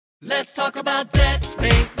Let's talk about debt,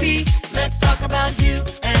 baby. Let's talk about you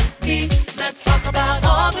and me. Let's talk about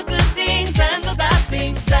all the good things and the bad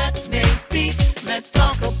things that may be. Let's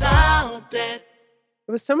talk about it.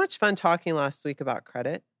 It was so much fun talking last week about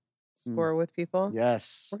credit Mm. score with people.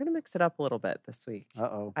 Yes. We're going to mix it up a little bit this week.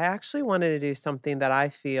 Uh-oh. I actually wanted to do something that I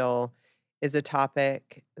feel is a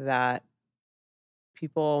topic that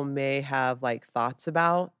people may have like thoughts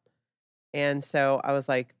about. And so I was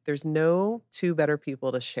like, there's no two better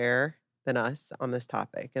people to share than us on this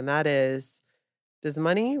topic. And that is, does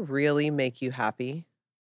money really make you happy?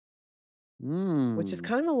 Which is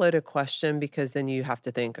kind of a loaded question because then you have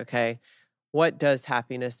to think, okay, what does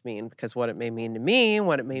happiness mean? Because what it may mean to me,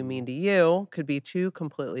 what it may mean to you could be two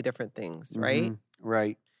completely different things, right? Mhm.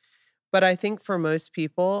 Right. But I think for most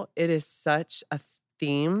people, it is such a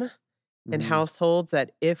theme in Mhm. households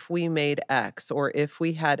that if we made X or if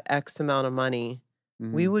we had X amount of money,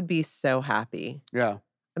 we Mhm. would be so happy. Yeah.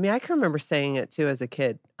 I mean, I can remember saying it too as a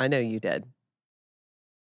kid. I know you did.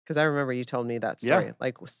 Because I remember you told me that Yeah. story,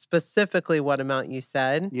 like specifically what amount you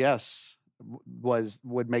said. Yes.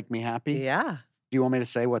 Would make me happy. Yeah, Do you want me to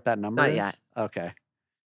say what that number not is? yet. Okay.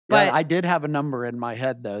 But Yeah, I did have a number in my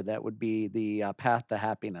head though that would be the path to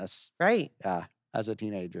happiness. right. Yeah, as a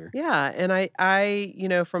teenager. Yeah,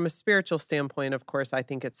 and from a spiritual standpoint, of course, I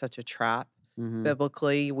think it's such a trap. Mhm.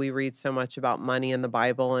 Biblically, we read so much about money in the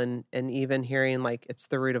Bible and even hearing like it's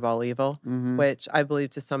the root of all evil, Mhm. which I believe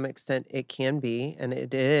to some extent it can be, and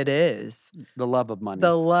it is. The love of money.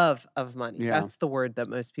 The love of money. Yeah. That's the word that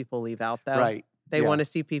most people leave out though. Right. They Yeah. want to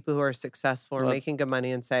see people who are successful or Well- making good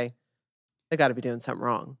money and say, they got to be doing something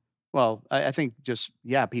wrong. Well, I think just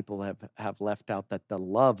people have left out that the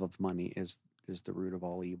love of money is the root of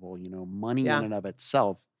all evil. You know, money Yeah. in and of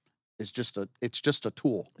itself is just a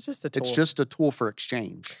tool. It's just a tool. It's just a tool for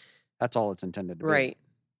exchange. That's all it's intended to be. Right.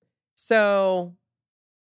 So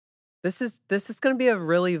this is going to be a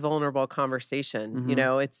really vulnerable conversation. You Mhm.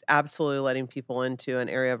 know, it's absolutely letting people into an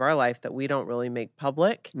area of our life that we don't really make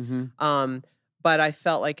public. Mm-hmm. But I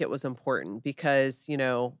felt like it was important because,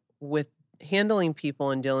 with handling people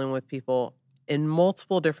and dealing with people in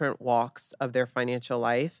multiple different walks of their financial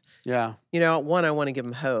life, Yeah. one, I want to give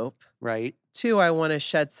them hope. Right. Two, I want to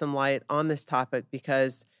shed some light on this topic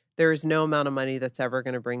because there is no amount of money that's ever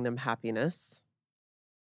going to bring them happiness.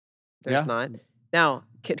 There's Yeah. not. Now,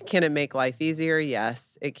 can it make life easier?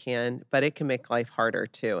 Yes, it can, but it can make life harder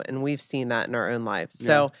too. And we've seen that in our own lives.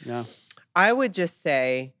 So Yeah. I would just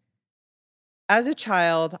say, as a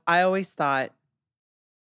child, I always thought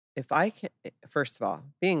if I can, first of all,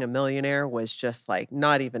 being a millionaire was just like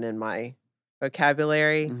not even in my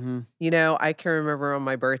vocabulary. Mm-hmm. I can remember on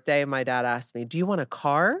my birthday, my dad asked me, do you want a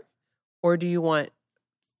car or do you want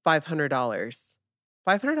 $500?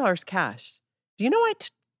 $500 cash. Do you know I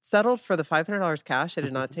settled for the $500 cash? I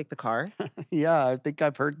did not take the car. Yeah, I think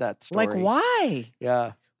I've heard that story. Like, why?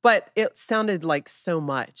 Yeah. But it sounded like so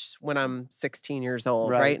much when I'm 16 years old,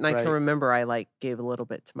 right? And I can right. remember I like gave a little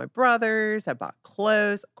bit to my brothers. I bought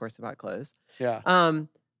clothes. Of course, I bought clothes. Yeah.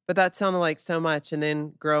 But that sounded like so much. And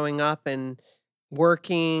then growing up and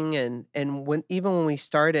working and when we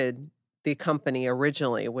started the company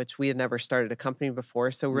originally, which we had never started a company before,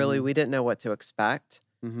 so really Mhm. we didn't know what to expect.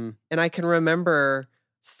 Mm-hmm. And I can remember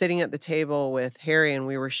sitting at the table with Harry and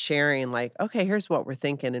we were sharing like, okay, here's what we're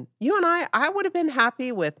thinking. And you and I would have been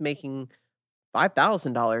happy with making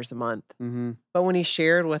 $5,000 a month. Mm-hmm. But when he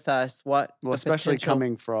shared with us what Well, the especially potential-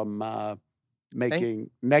 coming from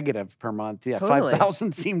making negative per month. Yeah, Totally.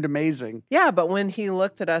 5,000 seemed amazing. Yeah, but when he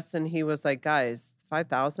looked at us and he was like, guys,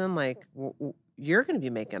 5,000, like you're going to be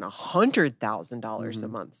making $100,000 a Mhm.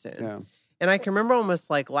 month soon. Yeah. And I can remember almost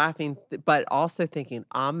like laughing, but also thinking,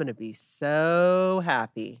 I'm going to be so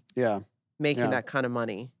happy Yeah. making Yeah. that kind of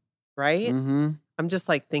money, right? Mm-hmm. I'm just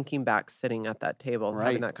like thinking back, sitting at that table, Right.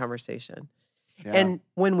 having that conversation. Yeah. And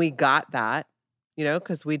when we got that,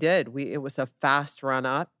 because we did, it was a fast run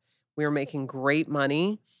up. We were making great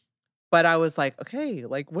money. But I was like, okay,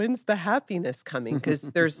 like when's the happiness coming? Because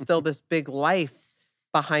there's still this big life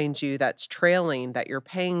behind you that's trailing that you're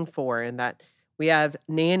paying for and that we have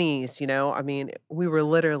nannies, I mean, we were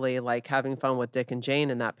literally like having fun with Dick and Jane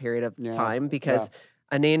in that period of Yeah, time because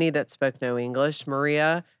a nanny that spoke no English,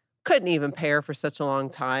 Maria, couldn't even pay her for such a long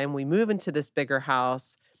time. We move into this bigger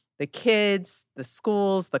house, the kids, the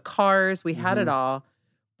schools, the cars, we had it Mhm. all.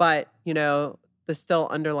 But, the still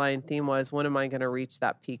underlying theme was, when am I going to reach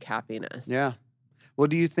that peak happiness? Yeah. Well,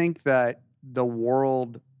 do you think that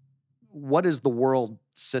what does the world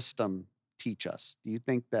system teach us? Do you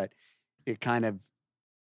think that it kind of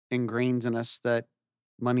ingrains in us that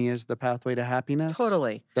money is the pathway to happiness?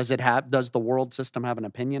 Totally. Does the world system have an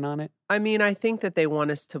opinion on it? I mean, I think that they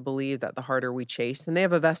want us to believe that the harder we chase, and they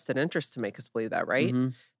have a vested interest to make us believe that, right? Mm-hmm.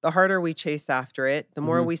 The harder we chase after it, the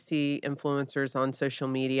more Mhm. we see influencers on social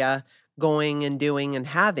media going and doing and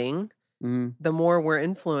having, Mm-hmm. the more we're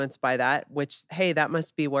influenced by that, which, hey, that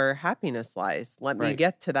must be where happiness lies. Let me Right.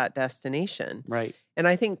 get to that destination. Right. And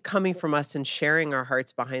I think coming from us and sharing our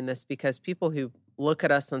hearts behind this, because people who look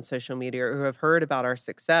at us on social media or who have heard about our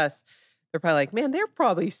success, they're probably like, man, they're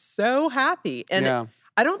probably so happy. And yeah.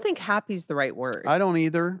 I don't think happy is the right word. I don't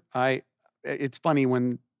either. It's funny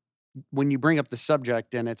when you bring up the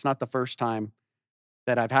subject, and it's not the first time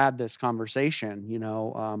that I've had this conversation,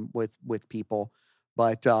 with people.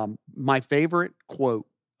 But my favorite quote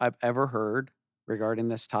I've ever heard regarding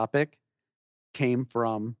this topic came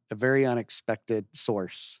from a very unexpected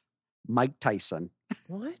source, Mike Tyson,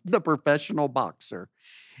 What? the professional boxer.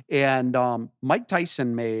 And Mike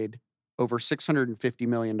Tyson made over $650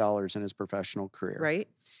 million in his professional career. Right?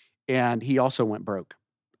 And he also went broke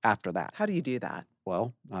after that. How do you do that?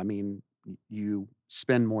 Well, I mean, you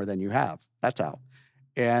spend more than you have. That's how.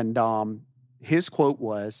 And his quote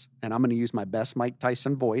was, and I'm going to use my best Mike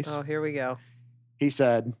Tyson voice. Oh, here we go. He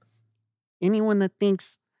said, anyone that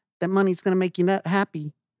thinks that money's going to make you not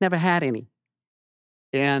happy never had any.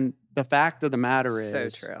 And the fact of the matter So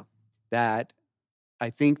is true. that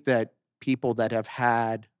I think that people that have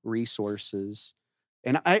had resources,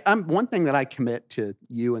 and I'm one thing that I commit to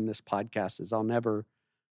you in this podcast is I'll never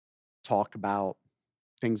talk about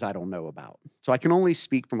things I don't know about. So I can only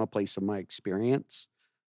speak from a place of my experience,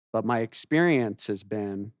 but my experience has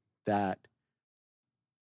been that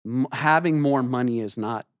having more money is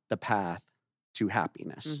not the path to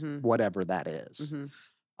happiness, Mhm. whatever that is.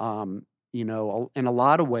 Mhm. In a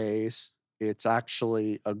lot of ways, it's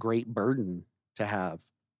actually a great burden to have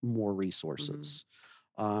more resources.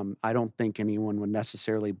 I don't think anyone would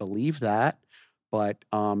necessarily believe that, but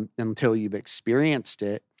until you've experienced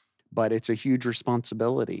it. But it's a huge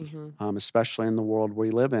responsibility, Mhm. especially in the world we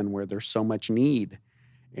live in where there's so much need.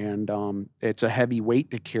 And it's a heavy weight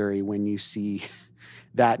to carry when you see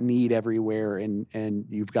that need everywhere and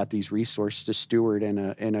you've got these resources to steward in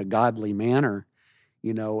a godly manner,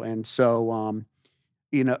 And so,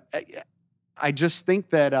 I just think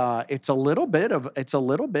that it's a little bit of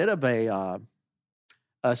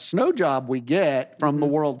a snow job we get from the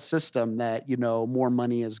Mhm. world system that, more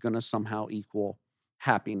money is going to somehow equal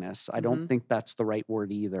happiness. I don't Mhm. think that's the right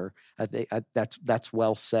word either. I think that's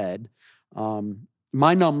well said.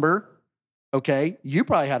 My number, okay, you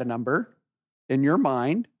probably had a number in your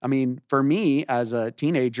mind. I mean, for me as a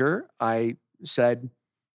teenager, I said,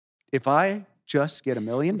 if I just get $1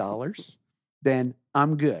 million, then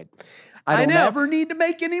I'm good. I don't know. ever need to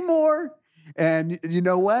make any more. And you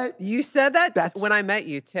know what? You said that when I met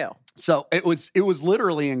you too. So it was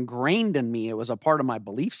literally ingrained in me. It was a part of my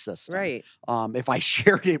belief system. Right. If I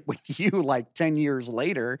shared it with you like 10 years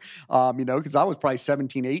later, because I was probably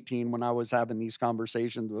 17, 18 when I was having these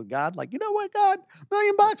conversations with God, like, you know what, God, $1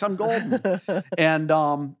 million, I'm golden. And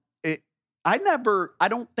I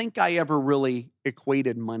don't think I ever really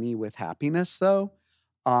equated money with happiness though.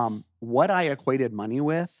 What I equated money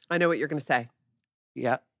with. I know what you're going to say.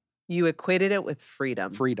 Yeah. You equated it with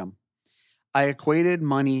freedom. Freedom. I equated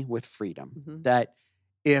money with freedom. Mhm. That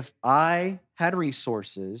if I had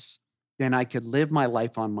resources, then I could live my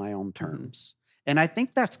life on my own terms. And I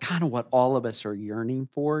think that's kind of what all of us are yearning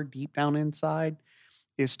for deep down inside,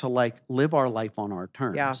 is to like live our life on our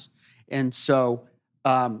terms. Yeah. And so,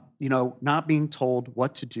 not being told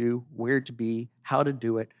what to do, where to be, how to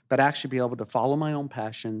do it, but actually be able to follow my own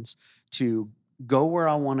passions, to go where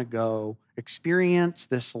I want to go, experience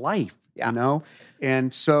this life, Yeah.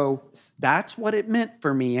 And so that's what it meant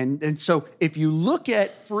for me. And so if you look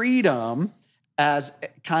at freedom as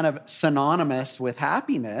kind of synonymous with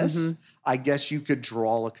happiness, I guess you could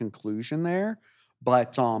draw a conclusion there.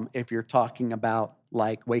 But if you're talking about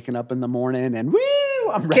like waking up in the morning and woo,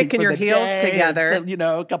 I'm ready Kicking for your the heels day, together. and,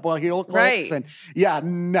 a couple of heel clicks. Right.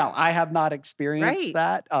 And no, I have not experienced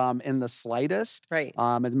Right. that in the slightest. Right.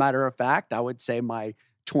 As a matter of fact, I would say my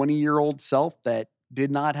 20-year-old self that did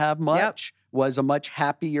not have much was a much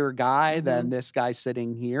happier guy than this guy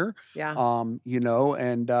sitting here. Yeah.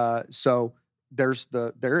 So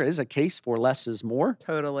there is a case for less is more.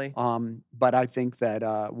 Totally. But I think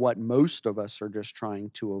that what most of us are just trying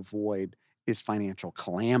to avoid is financial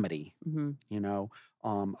calamity.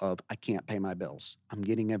 Of I can't pay my bills. I'm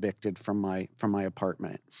getting evicted from my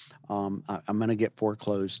apartment. I'm going to get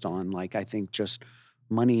foreclosed on. Like, I think just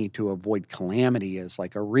money to avoid calamity is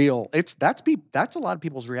like a real. That's a lot of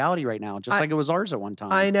people's reality right now, just I- like it was ours at one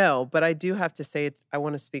time. I know, but I do have to say, I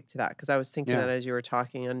want to speak to that because I was thinking Yeah. that as you were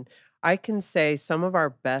talking, and I can say some of our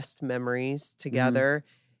best memories together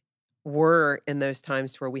were in those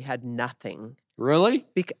times where we had nothing. Really?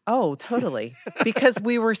 Oh, totally. Because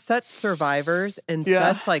we were such survivors and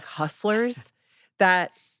Yeah. such like hustlers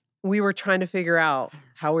that we were trying to figure out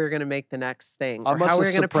how we were going to make the next thing I or must how we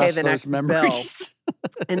have were going to pay suppressed the those next bill. memories.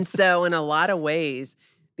 And so, in a lot of ways,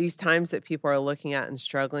 these times that people are looking at and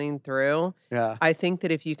struggling through, Yeah. I think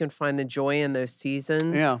that if you can find the joy in those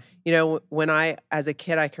seasons, Yeah. you know, when as a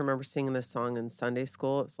kid, I can remember singing this song in Sunday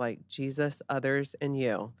school. It's like, Jesus, others, and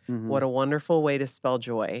you. Mhm. What a wonderful way to spell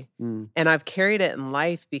joy. Mm. And I've carried it in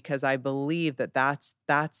life because I believe that that's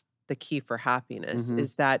the key for happiness Mhm.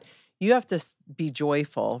 is that you have to be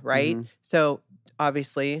joyful, right? Mhm. So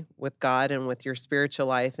obviously with God and with your spiritual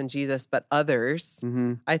life and Jesus, but others,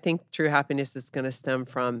 Mhm. I think true happiness is going to stem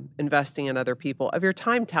from investing in other people of your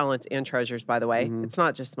time, talents, and treasures, by the way. Mhm. It's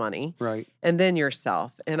not just money. Right. And then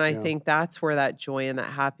yourself. And I Yeah. think that's where that joy and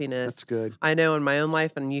that happiness, That's good. I know in my own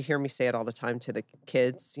life, and you hear me say it all the time to the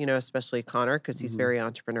kids, you know, especially Connor, because he's Mhm. very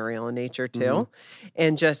entrepreneurial in nature too. Mhm.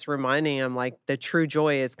 And just reminding him like the true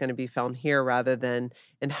joy is going to be found here rather than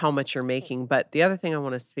in how much you're making. But the other thing I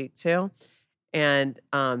want to speak to, and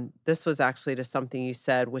this was actually to something you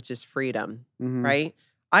said, which is freedom, Mhm. right?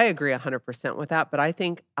 I agree 100% with that. But I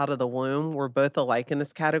think out of the womb, we're both alike in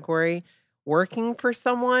this category. Working for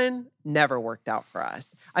someone never worked out for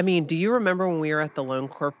us. I mean, do you remember when we were at the loan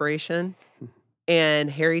corporation and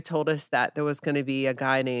Harry told us that there was going to be a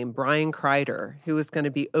guy named Brian Kreider who was going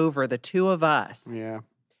to be over the two of us Yeah.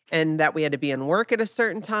 and that we had to be in work at a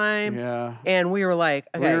certain time? Yeah. And we were like,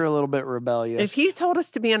 We okay, were a little bit rebellious. if he told us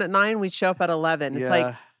to be in at 9, we'd show up at 11. It's like,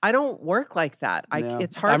 Yeah. I don't work like that. No.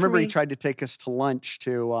 It's hard I for remember me. he tried to take us to lunch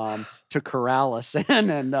to corral us in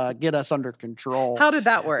and get us under control. How did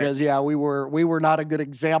that work? Because we were not a good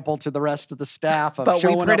example to the rest of the staff of But we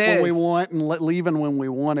showing up when we produced. want and leaving when we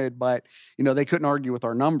wanted. But they couldn't argue with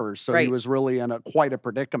our numbers, so he Right. was really in quite a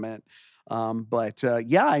predicament. I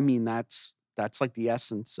mean that's like the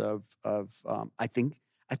essence of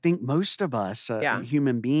I think most of us Yeah.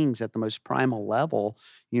 human beings at the most primal level,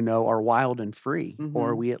 are wild and free,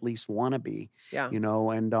 or Mhm. we at least want to be. Yeah.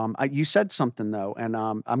 And you said something though, and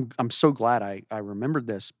I'm so glad I remembered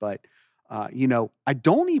this, but I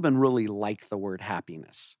don't even really like the word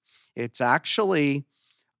happiness. It's actually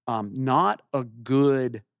not a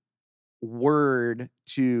good word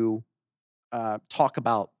to talk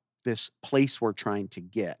about this place we're trying to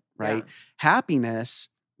get, right? Yeah. Happiness,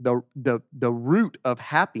 the root of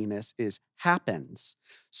happiness is happens.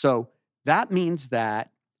 So that means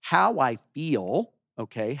that how I feel,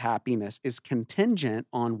 okay, happiness is contingent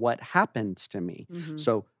on what happens to me. Mhm.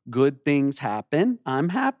 So good things happen, I'm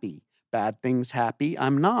happy. Bad things happen,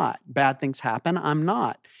 I'm not. Bad things happen, I'm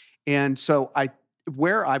not. And so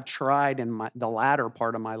where I've tried in the latter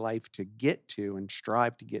part of my life to get to and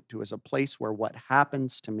strive to get to is a place where what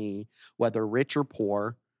happens to me, whether rich or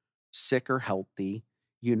poor, sick or healthy,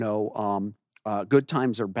 good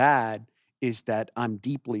times or bad, is that I'm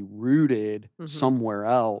deeply rooted Mhm. somewhere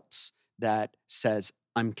else that says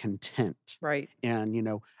I'm content. Right. And,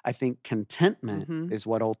 I think contentment Mhm. is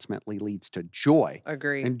what ultimately leads to joy.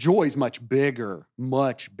 Agree. And joy is much bigger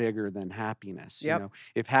than happiness. Yep.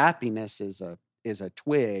 If happiness is a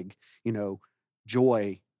twig,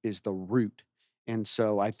 joy is the root. And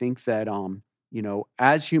so I think that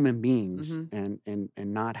as human beings Mhm.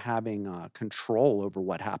 and not having control over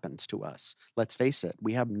what happens to us, let's face it,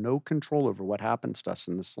 we have no control over what happens to us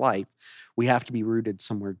in this life. We have to be rooted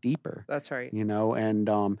somewhere deeper. That's right.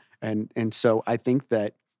 And so I think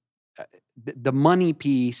that the money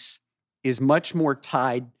piece is much more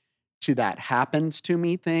tied to that happens to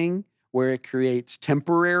me thing where it creates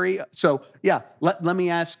temporary. So yeah, let me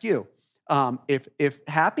ask you, if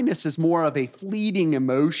happiness is more of a fleeting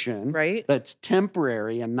emotion, Right. that's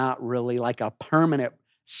temporary and not really like a permanent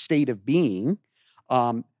state of being,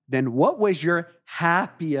 then what was your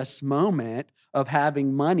happiest moment of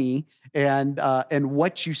having money and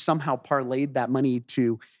what you somehow parlayed that money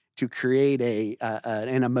to create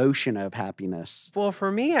an emotion of happiness? Well,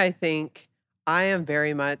 for me, I think I am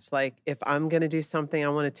very much like if I'm going to do something, I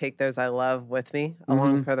want to take those I love with me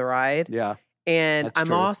along Mhm. for the ride. Yeah. And That's I'm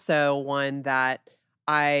true. also one that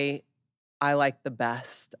I like the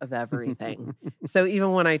best of everything. So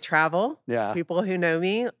even when I travel, Yeah. people who know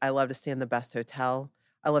me, I love to stay in the best hotel.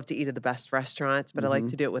 I love to eat at the best restaurants, but I like Mhm.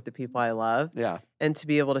 to do it with the people I love Yeah. and to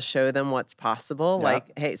be able to show them what's possible. Yeah.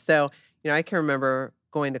 Like, hey, so, I can remember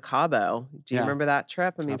going to Cabo. Do you Yeah. remember that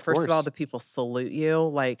trip? I mean, Of first of all, course. the people salute you,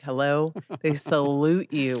 like, hello. They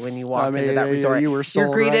salute you when you walk I mean, into that resort. you were You're sold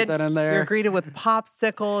right greeted, then and you're there. greeted with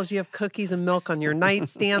popsicles. You have cookies and milk on your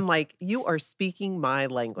nightstand. Like, you are speaking my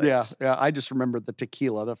language. Yeah. I just remember the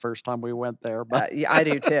tequila the first time we went there. But Yeah, I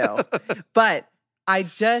do too. But I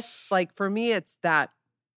just like, for me, it's that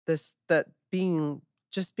being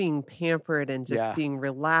pampered and just Yeah. being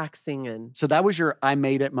relaxing and So that was your I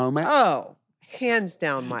made it moment? oh, hands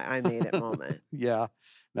down my I made it moment. Yeah.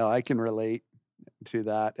 No, I can relate to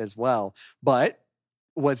that as well. But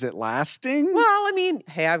was it lasting? Well, I mean,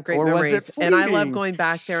 hey, I have great Or was it memories. And I love fleeting? going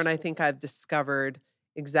back there. And I think I've discovered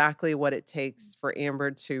exactly what it takes for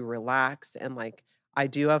Amber to relax. And like, I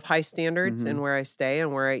do have high standards in where I stay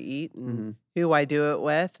and where I eat and who I do it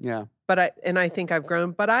with. Yeah. But I think I've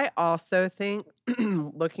grown. But I also think,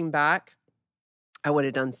 looking back, I would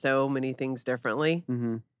have done so many things differently,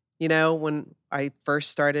 you know, when I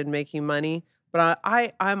first started making money. But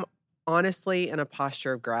I'm honestly in a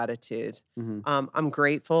posture of gratitude. I'm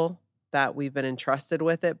grateful that we've been entrusted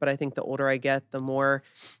with it. But I think the older I get, the more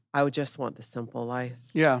I would just want the simple life.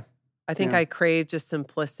 Yeah. I think Yeah. I crave just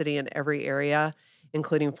simplicity in every area,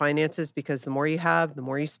 including finances, because the more you have, the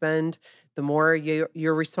more you spend, the more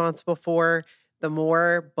you're responsible for, the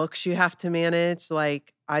more books you have to manage.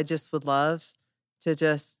 Like, I just would love to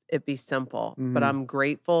just it be simple. But I'm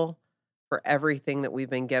grateful for everything that we've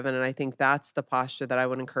been given. And I think that's the posture that I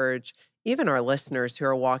would encourage even our listeners who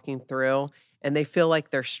are walking through and they feel like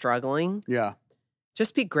they're struggling. Yeah.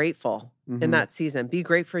 Just be grateful in that season. Be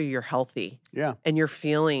grateful you're healthy. Yeah. And you're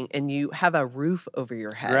feeling and you have a roof over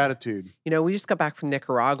your head. Gratitude. You know, we just got back from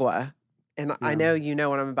Nicaragua. And I know you know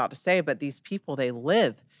what I'm about to say, but these people, they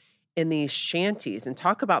live in these shanties and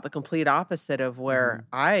talk about the complete opposite of where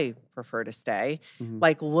I prefer to stay.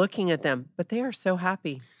 Like looking at them, but they are so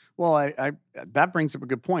happy. Well, I that brings up a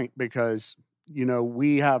good point because, you know,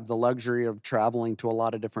 we have the luxury of traveling to a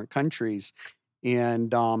lot of different countries.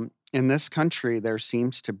 And in this country, there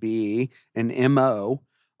seems to be an MO,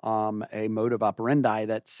 a mode of operandi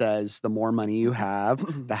that says the more money you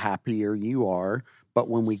have, the happier you are. But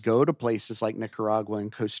when we go to places like Nicaragua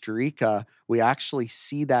and Costa Rica, we actually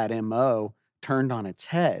see that MO turned on its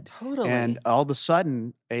head. Totally. And all of a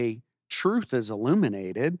sudden, a truth is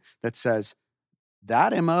illuminated that says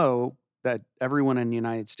that MO that everyone in the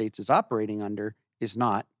United States is operating under is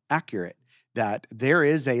not accurate. That there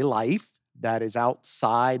is a life that is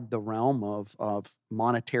outside the realm of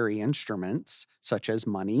monetary instruments, such as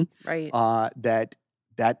money, Right. that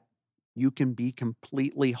you can be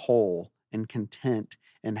completely whole and content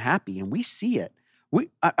and happy. And we see it.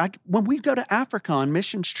 When we go to Africa on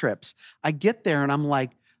missions trips, I get there and I'm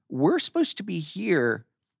like, we're supposed to be here,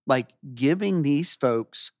 like giving these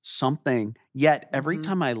folks something. Yet every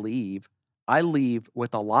time I leave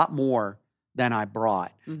with a lot more than I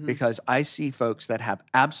brought because I see folks that have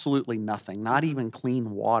absolutely nothing, not even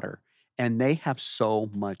clean water, and they have so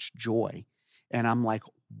much joy. And I'm like,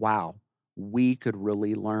 wow, we could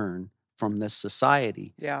really learn from this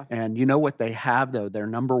society. Yeah. And you know what they have, though? Their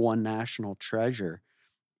number one national treasure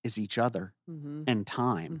is each other and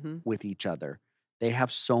time with each other. They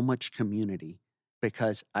have so much community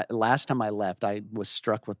because last time I left, I was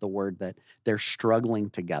struck with the word that they're struggling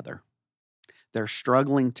together. They're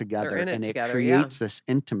struggling together, in it and together, it creates this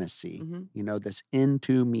intimacy, you know, this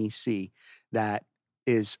intimacy that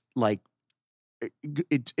is like,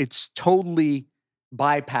 it's totally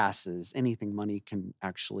bypasses anything money can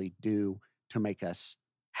actually do to make us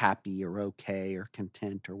happy or okay or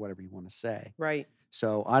content or whatever you want to say. Right.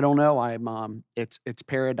 So I don't know. It's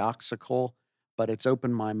paradoxical, but it's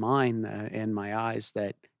opened my mind and my eyes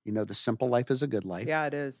that, you know, the simple life is a good life. Yeah,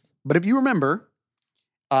 it is. But if you remember,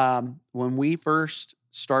 when we first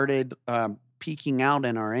started peaking out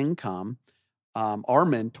in our income, our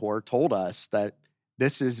mentor told us that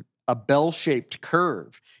this is a bell-shaped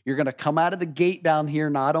curve. You're going to come out of the gate down here,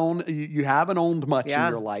 you haven't owned much in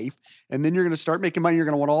your life, and then you're going to start making money. You're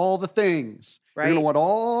going to want all the things. Right. You're going to want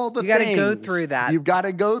all the things. You got to go through that. You've got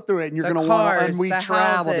to go through it, and you're going to want, and we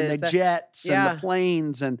traveled, and the jets, and the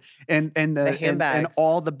planes, and the handbags, and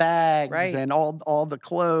all the bags, and all the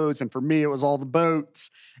clothes. And for me, it was all the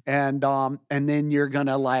boats. And then you're going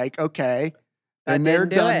to like, okay, and they're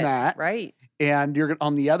done that. Right. And you're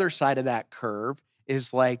on the other side of that curve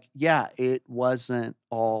is like, yeah, it wasn't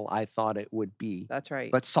all I thought it would be. That's right.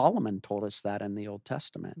 But Solomon told us that in the Old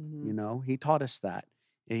Testament. You know, he taught us that.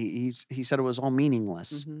 He said it was all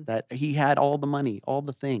meaningless, that he had all the money, all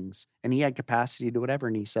the things, and he had capacity to do whatever.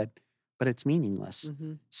 And he said, but it's meaningless.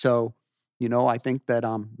 So, you know, I think that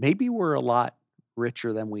maybe we're a lot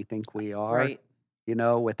richer than we think we are. Right.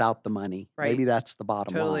 without the money. Maybe Right. that's the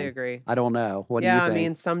bottom Totally line. agree. I don't know. What do you Yeah, I think?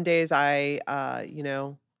 mean, some days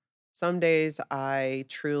I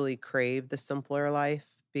truly crave the simpler life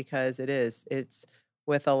because it's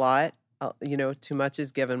with a lot, too much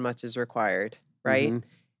is given, much is required, right? Mm-hmm.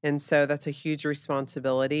 And so that's a huge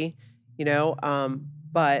responsibility,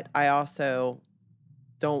 but I also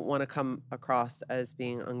don't want to come across as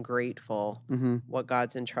being ungrateful Mm-hmm. what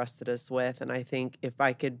God's entrusted us with. And I think if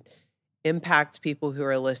I could impact people who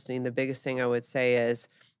are listening, the biggest thing I would say is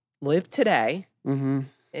live today Mm-hmm.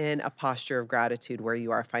 in a posture of gratitude where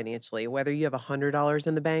you are financially, whether you have $100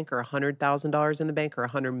 in the bank or $100,000 in the bank or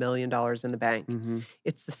 $100 million in the bank. Mm-hmm.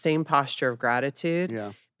 It's the same posture of gratitude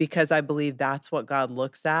Yeah. because I believe that's what God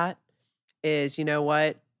looks at is, you know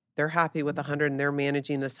what? They're happy with 100 and they're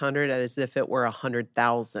managing this 100 as if it were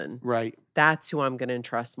 100,000. Right. That's who I'm going to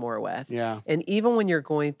entrust more with. Yeah. And even when you're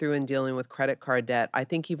going through and dealing with credit card debt, I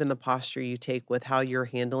think even the posture you take with how you're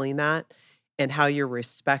handling that and how you're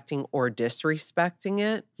respecting or disrespecting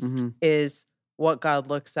it Mm-hmm. is what God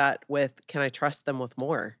looks at with, can I trust them with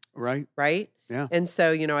more? Right. Right. Yeah. And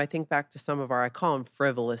so, I think back to some of I call them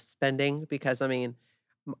frivolous spending because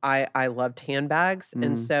I loved handbags. And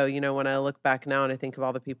Mm-hmm. so, when I look back now and I think of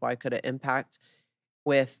all the people I could have impact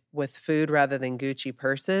with food rather than Gucci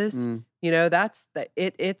purses, Mm.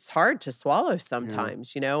 it's hard to swallow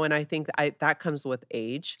sometimes, and I think that comes with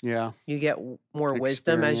age. Yeah. You get more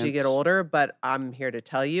wisdom as you get Experience. older, but I'm here to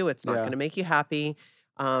tell you it's not Yeah. going to make you happy.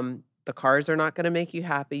 The cars are not going to make you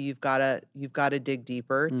happy. You've got to dig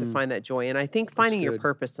deeper to Mm. find that joy. And I think finding your good.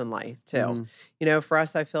 purpose in life too. Mhm. For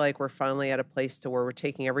us, I feel like we're finally at a place to where we're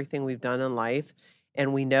taking everything we've done in life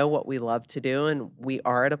and we know what we love to do. And we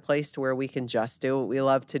are at a place to where we can just do what we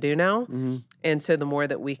love to do now. Mhm. And so the more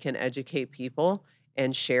that we can educate people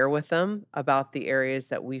and share with them about the areas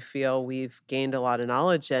that we feel we've gained a lot of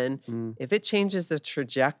knowledge in, Mm. if it changes the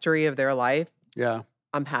trajectory of their life, Yeah.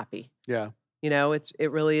 I'm happy. Yeah.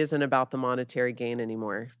 It really isn't about the monetary gain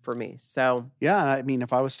anymore for me. So Yeah. And I mean,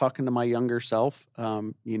 if I was talking to my younger self,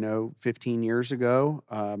 15 years ago,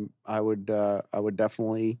 I would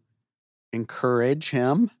definitely encourage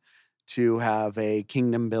him to have a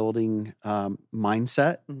kingdom building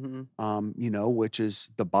mindset. mhm. Which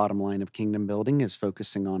is the bottom line of kingdom building is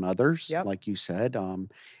focusing on others, Yep. like you said,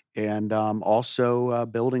 and also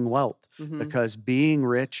building wealth Mhm. because being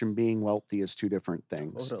rich and being wealthy is two different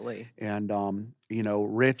things. Totally. And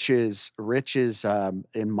rich is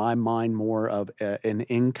in my mind more of an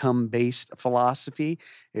income based philosophy.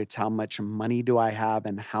 It's how much money do I have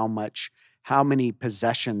and how many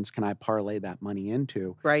possessions can I parlay that money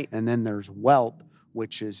into? Right. And then there's wealth,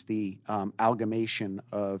 which is the amalgamation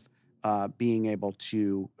of being able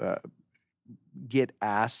to get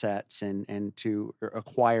assets and to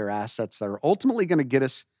acquire assets that are ultimately going to get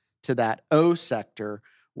us to that O sector,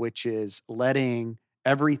 which is letting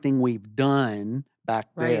everything we've done back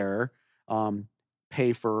Right. there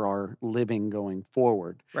pay for our living going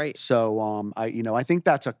forward. Right. So I think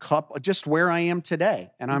that's a couple just where I am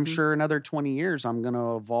today. And I'm Mhm. sure another 20 years I'm going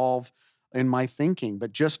to evolve in my thinking,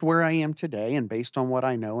 but just where I am today and based on what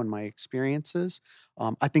I know and my experiences,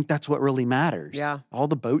 I think that's what really matters. Yeah. All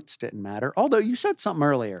the boats didn't matter. Although you said something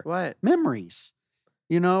earlier, What? memories,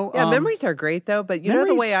 Yeah, memories are great though, but the way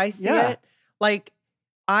memories, I see yeah. it, like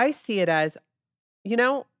I see it as,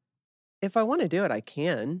 if I want to do it, I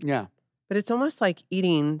can. Yeah. But it's almost like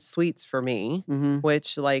eating sweets for me, Mm-hmm.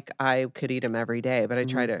 which like I could eat them every day, but I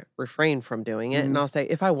try to refrain from doing it. And Mhm. I'll say,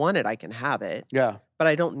 if I want it, I can have it, Yeah. but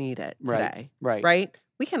I don't need it Right. today. Right. Right?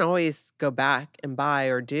 We can always go back and buy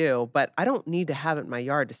or do, but I don't need to have it in my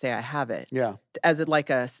yard to say I have it Yeah. as it like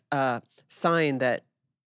a sign that,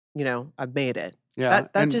 I've made it. Yeah.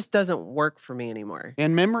 That just doesn't work for me anymore.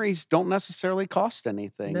 And memories don't necessarily cost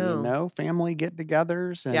anything, No. family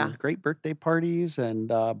get-togethers and Yeah. great birthday parties and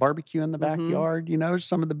barbecue in the Mhm. backyard,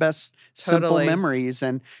 some of the best simple Totally. memories.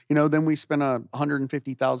 And, then we spent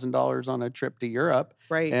 $150,000 on a trip to Europe.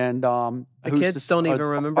 Right. And The who's to kids s- don't even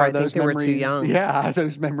remember. are I think those they were too memories, young. yeah, are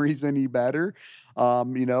those memories any better? I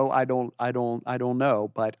don't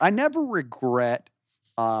know, but I never regret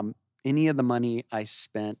any of the money I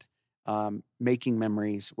spent making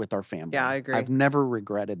memories with our family. Yeah, I agree. I've never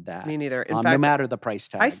regretted that. Me neither. In no fact, matter the price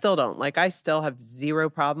tag. I still don't. Like, I still have zero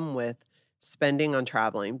problem with spending on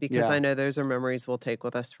traveling because Yeah. I know those are memories we'll take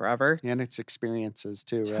with us forever. And it's experiences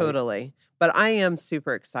too, right? Totally. But I am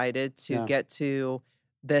super excited to Yeah. get to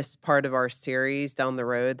this part of our series down the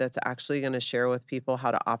road that's actually going to share with people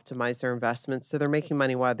how to optimize their investments so they're making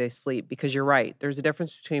money while they sleep. Because you're right, there's a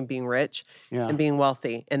difference between being rich Yeah. and being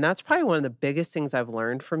wealthy. And that's probably one of the biggest things I've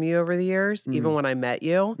learned from you over the years, even when I met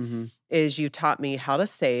you, Mm-hmm. is you taught me how to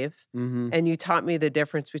save Mm-hmm. and you taught me the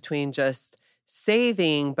difference between just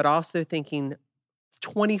saving, but also thinking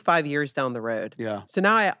 25 years down the road. Yeah. So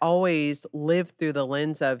now I always live through the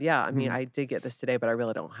lens of, I mean, I did get this today, but I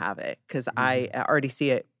really don't have it because I already see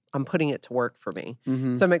it. I'm putting it to work for me.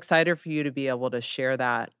 Mm-hmm. So I'm excited for you to be able to share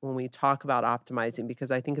that when we talk about optimizing, because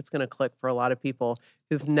I think it's going to click for a lot of people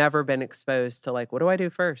who've never been exposed to like, what do I do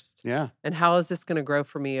first? Yeah. And how is this going to grow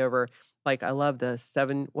for me over, like, I love the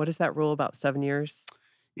 7, what is that rule about 7 years?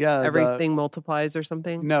 Yeah. Everything multiplies or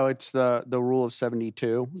something? No, it's the rule of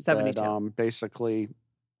 72. 72. That, basically,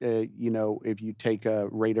 if you take a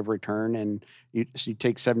rate of return and you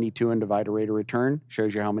take 72 and divide a rate of return,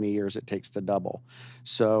 shows you how many years it takes to double.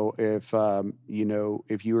 So if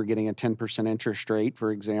you were getting a 10% interest rate,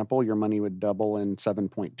 for example, your money would double in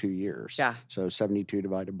 7.2 years. Yeah. So 72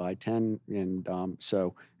 divided by 10, and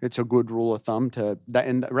so it's a good rule of thumb to that,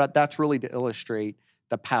 and that's really to illustrate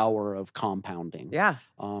the power of compounding. Yeah.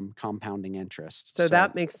 Compounding interest. So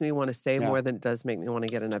that makes me want to save Yeah. more than it does make me want to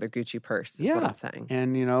get another Gucci purse, is what Yeah. I'm saying.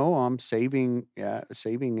 And saving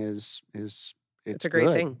is It's a great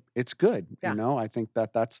good. thing. It's good. Yeah. I think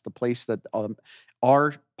that's the place that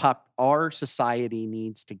our society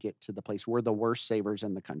needs to get to, the place. We're the worst savers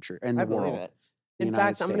in the country, in the I believe world. it. the In United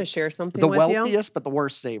fact, I'm going to States. share something The with you. wealthiest, but the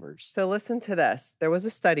worst savers. So listen to this. There was a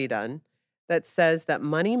study done that says that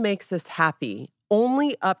money makes us happy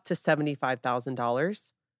only up to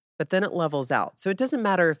 $75,000, but then it levels out. So it doesn't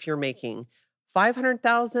matter if you're making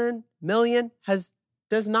 500,000, million,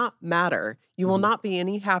 does not matter. You will Mhm. not be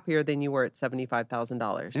any happier than you were at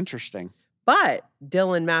 $75,000. Interesting. But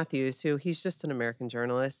Dylan Matthews, who he's just an American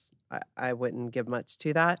journalist, I wouldn't give much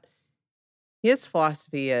to that. His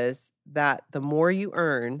philosophy is that the more you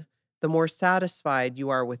earn, the more satisfied you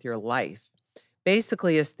are with your life.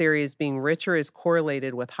 Basically, his theory is being richer is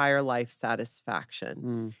correlated with higher life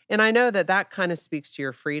satisfaction. And I know that kind of speaks to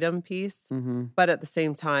your freedom piece, Mm-hmm. but at the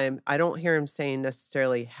same time, I don't hear him saying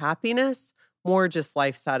necessarily happiness, more just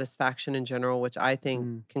life satisfaction in general, which I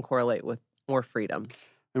think can correlate with more freedom.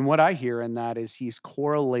 And what I hear in that is he's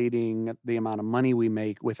correlating the amount of money we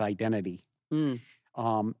make with identity.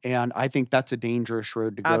 And I think that's a dangerous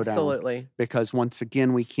road to go down. Absolutely. Because once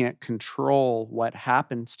again, we can't control what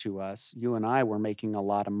happens to us. You and I were making a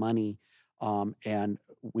lot of money, and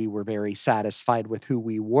we were very satisfied with who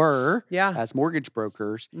we were Yeah. as mortgage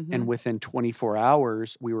brokers. Mhm. And within 24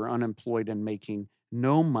 hours, we were unemployed and making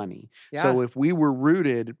no money. Yeah. So if we were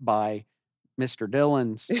rooted by Mr.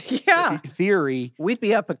 Dillon's Yeah. theory, We'd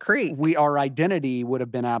be up a creek. our identity would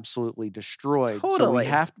have been absolutely destroyed. So Totally. we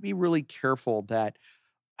have to be really careful that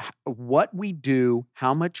what we do,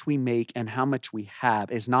 how much we make, and how much we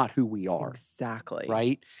have is not who we are. Exactly.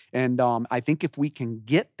 Right. And I think if we can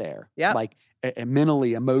get there, Yep. like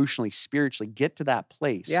mentally, emotionally, spiritually, get to that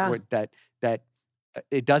place Yeah. where that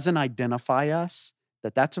it doesn't identify us,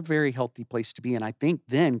 that's a very healthy place to be. And I think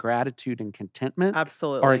then gratitude and contentment are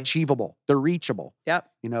Absolutely. achievable. They're reachable. Yep.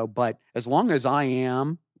 But as long as I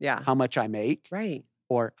am Yeah. how much I make, Right.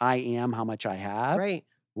 or I am how much I have, Right.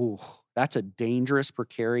 ooh, that's a dangerous,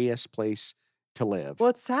 precarious place to live. Well,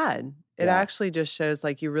 it's sad. It Yeah. actually just shows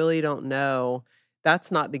like you really don't know. That's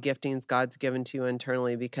not the giftings God's given to you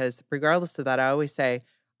internally, because regardless of that, I always say,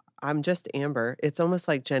 I'm just Amber. It's almost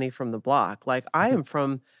like Jenny from the block. Like I am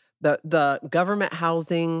from the government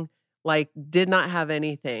housing, like did not have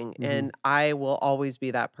anything. Mhm. And I will always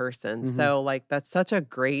be that person. Mhm. So like that's such a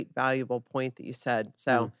great, valuable point that you said.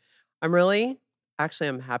 So Mm.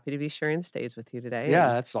 I'm happy to be sharing the stage with you today. Yeah,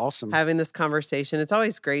 and that's awesome. having this conversation. It's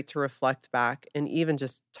always great to reflect back, and even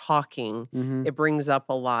just talking, Mhm. it brings up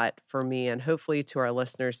a lot for me and hopefully to our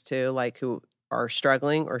listeners too, like who are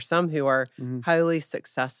struggling or some who are Mhm. highly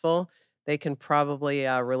successful. They can probably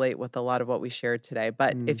relate with a lot of what we shared today.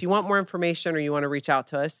 But Mm. if you want more information or you want to reach out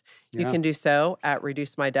to us, you Yeah. can do so at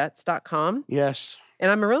reducemydebts.com. Yes.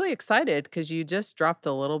 And I'm really excited because you just dropped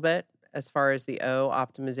a little bit as far as the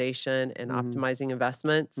optimization and Mhm. optimizing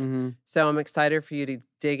investments. Mhm. So I'm excited for you to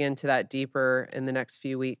dig into that deeper in the next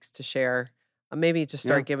few weeks to share. Maybe just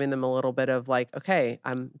start Yeah. giving them a little bit of like, okay,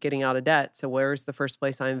 I'm getting out of debt. So where's the first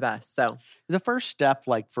place I invest? So The first step,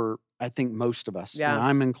 like for I think most of us, Yeah. and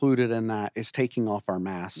I'm included in that, is taking off our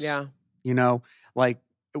masks. yeah, Like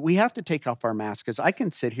we have to take off our masks, because I can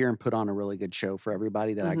sit here and put on a really good show for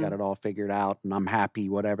everybody that I got it all figured out and I'm happy,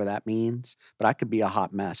 whatever that means. But I could be a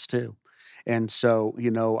hot mess too. And so,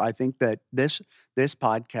 I think that this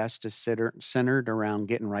podcast is centered around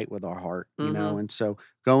getting right with our heart, Mhm. and so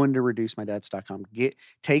go into reducemydebts.com,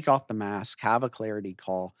 take off the mask, have a clarity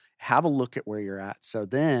call, have a look at where you're at. So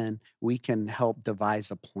then we can help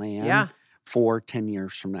devise a plan Yeah. for 10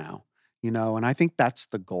 years from now. And I think that's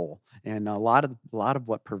the goal. And a lot of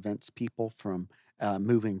what prevents people from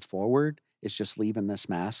moving forward is just leaving this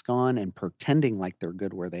mask on and pretending like they're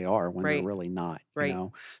good where they are when they're Right. really not. Right.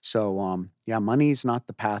 So yeah, money's not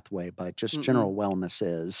the pathway, but just Mm-mm. general wellness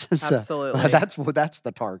is. So Absolutely. that's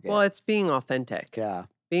the target. Well, it's being authentic. Yeah.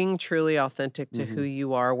 Being truly authentic to who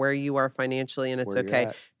you are, where you are financially, and it's Where you're okay.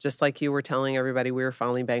 at. Just like you were telling everybody, we were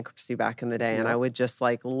filing bankruptcy back in the day, and I Yep. would just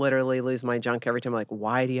like literally lose my junk every time. Like,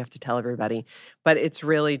 why do you have to tell everybody? But it's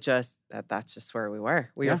really just that's just where we were.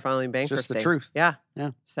 We Yeah. were filing It's just bankruptcy. the truth. Yeah.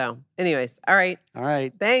 Yeah. So, anyways, all right. All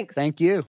right. Thanks. Thank you.